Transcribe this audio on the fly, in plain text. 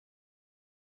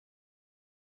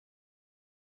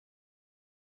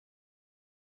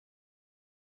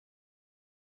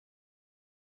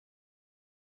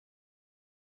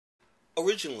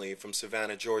Originally from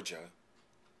Savannah, Georgia,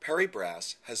 Perry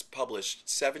Brass has published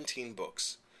 17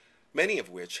 books, many of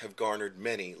which have garnered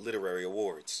many literary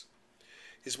awards.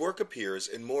 His work appears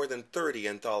in more than 30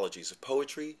 anthologies of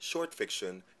poetry, short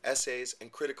fiction, essays,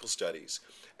 and critical studies,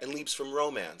 and leaps from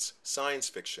romance, science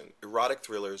fiction, erotic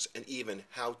thrillers, and even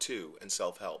how-to and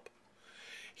self-help.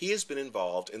 He has been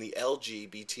involved in the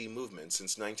LGBT movement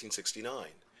since 1969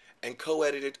 and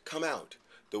co-edited Come Out,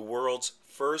 the world's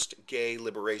first gay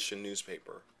liberation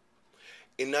newspaper.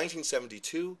 In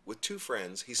 1972, with two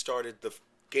friends, he started the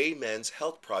Gay Men's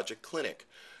Health Project Clinic,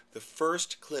 the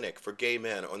first clinic for gay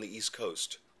men on the East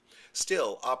Coast,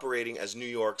 still operating as New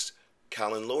York's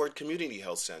Callan Lord Community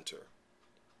Health Center.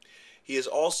 He is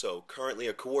also currently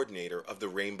a coordinator of the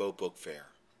Rainbow Book Fair.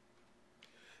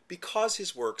 Because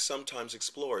his work sometimes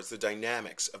explores the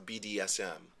dynamics of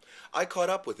BDSM, I caught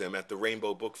up with him at the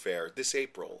Rainbow Book Fair this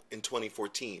April in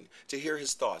 2014 to hear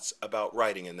his thoughts about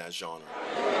writing in that genre.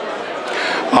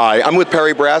 Hi, I'm with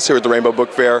Perry Brass here at the Rainbow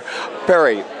Book Fair.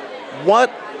 Perry, what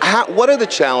are the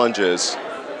challenges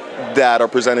that are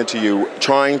presented to you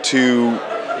trying to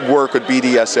work with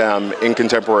BDSM in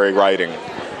contemporary writing?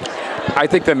 I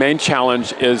think the main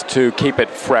challenge is to keep it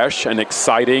fresh and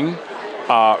exciting.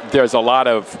 There's a lot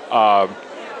of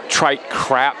trite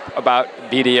crap about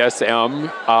BDSM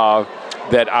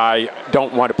that I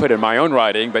don't want to put in my own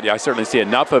writing, but I certainly see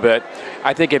enough of it.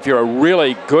 I think if you're a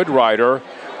really good writer,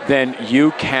 then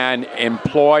you can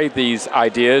employ these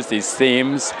ideas, these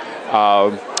themes,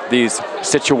 these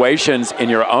situations in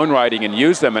your own writing and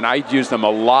use them, and I use them a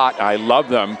lot. I love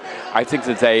them. I think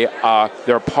that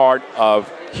they're part of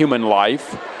human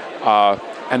life,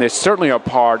 and they're certainly a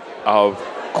part of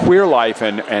queer life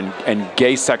and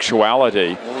gay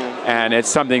sexuality. And it's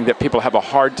something that people have a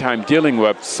hard time dealing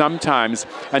with sometimes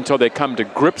until they come to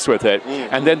grips with it.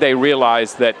 And then they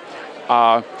realize that,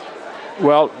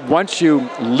 well, once you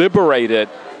liberate it,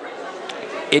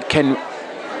 it can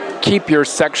keep your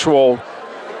sexual,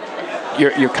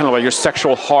 your kind of like your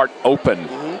sexual heart open.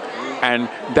 And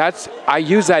I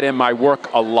use that in my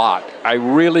work a lot. I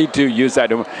really do use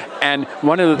that. And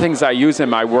one of the things I use in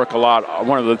my work a lot,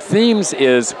 one of the themes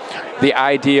is the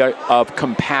idea of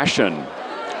compassion.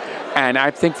 And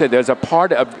I think that there's a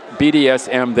part of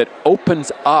BDSM that opens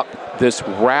up this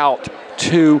route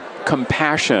to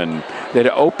compassion, that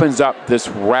it opens up this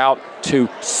route to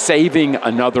saving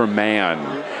another man.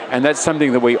 And that's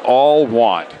something that we all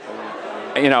want.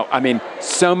 You know, I mean,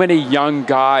 so many young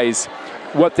guys,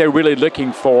 what they're really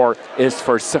looking for is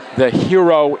for the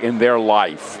hero in their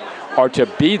life, or to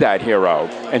be that hero.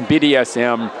 And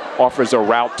BDSM offers a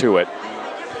route to it.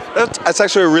 That's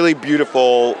actually a really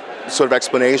beautiful sort of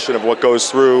explanation of what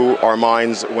goes through our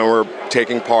minds when we're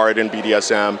taking part in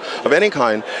BDSM of any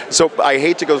kind. So I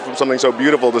hate to go from something so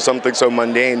beautiful to something so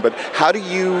mundane, but what do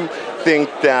you think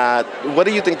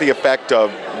the effect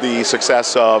of the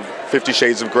success of 50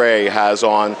 Shades of Grey has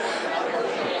on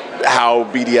how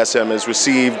BDSM is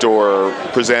received or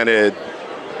presented?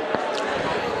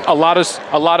 A lot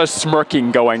of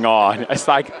smirking going on. It's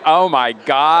like, oh my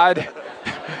God,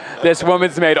 this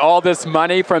woman's made all this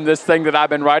money from this thing that I've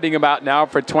been writing about now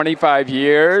for 25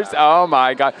 years. Oh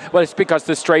my God. Well, it's because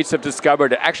the straights have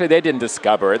discovered it. Actually, they didn't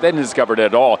discover it. They didn't discover it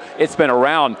at all. It's been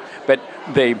around, but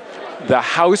the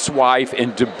housewife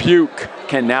in Dubuque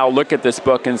can now look at this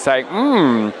book and say, you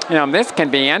know, this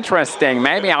can be interesting.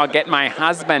 Maybe I'll get my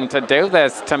husband to do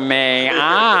this to me.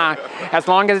 As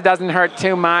long as it doesn't hurt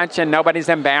too much and nobody's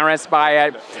embarrassed by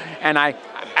it.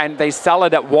 And they sell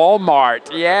it at Walmart.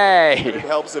 Yay. It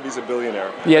helps if he's a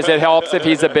billionaire. Yes, it helps if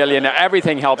he's a billionaire.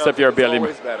 Everything helps if you're a billionaire.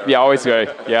 Always better. Yeah, always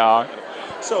good. Yeah.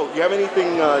 So, you have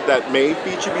anything that may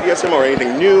feature BDSM or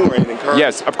anything new or anything current?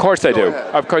 Yes, of course I do.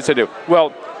 Ahead. Of course I do.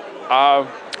 Well,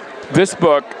 this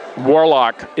book,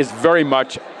 Warlock, is very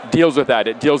much deals with that.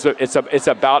 It's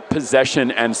about possession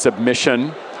and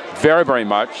submission, very, very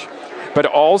much, but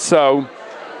also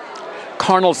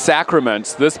Carnal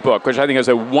Sacraments, this book, which I think is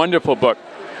a wonderful book.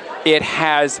 It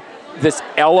has this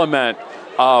element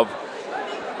of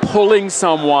pulling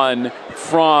someone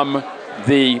from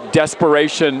the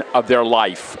desperation of their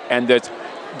life. And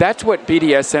that's what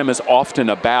BDSM is often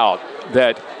about,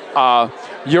 that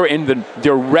you're in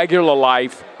your regular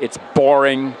life, it's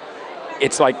boring,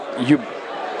 it's like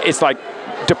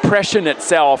depression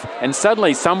itself, and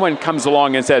suddenly someone comes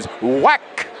along and says,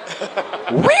 whack!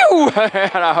 Whew!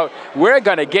 We're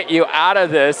going to get you out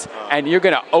of this, and you're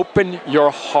going to open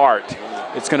your heart.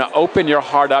 It's going to open your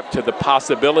heart up to the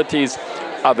possibilities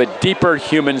of a deeper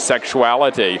human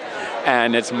sexuality.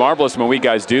 And it's marvelous when we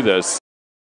guys do this.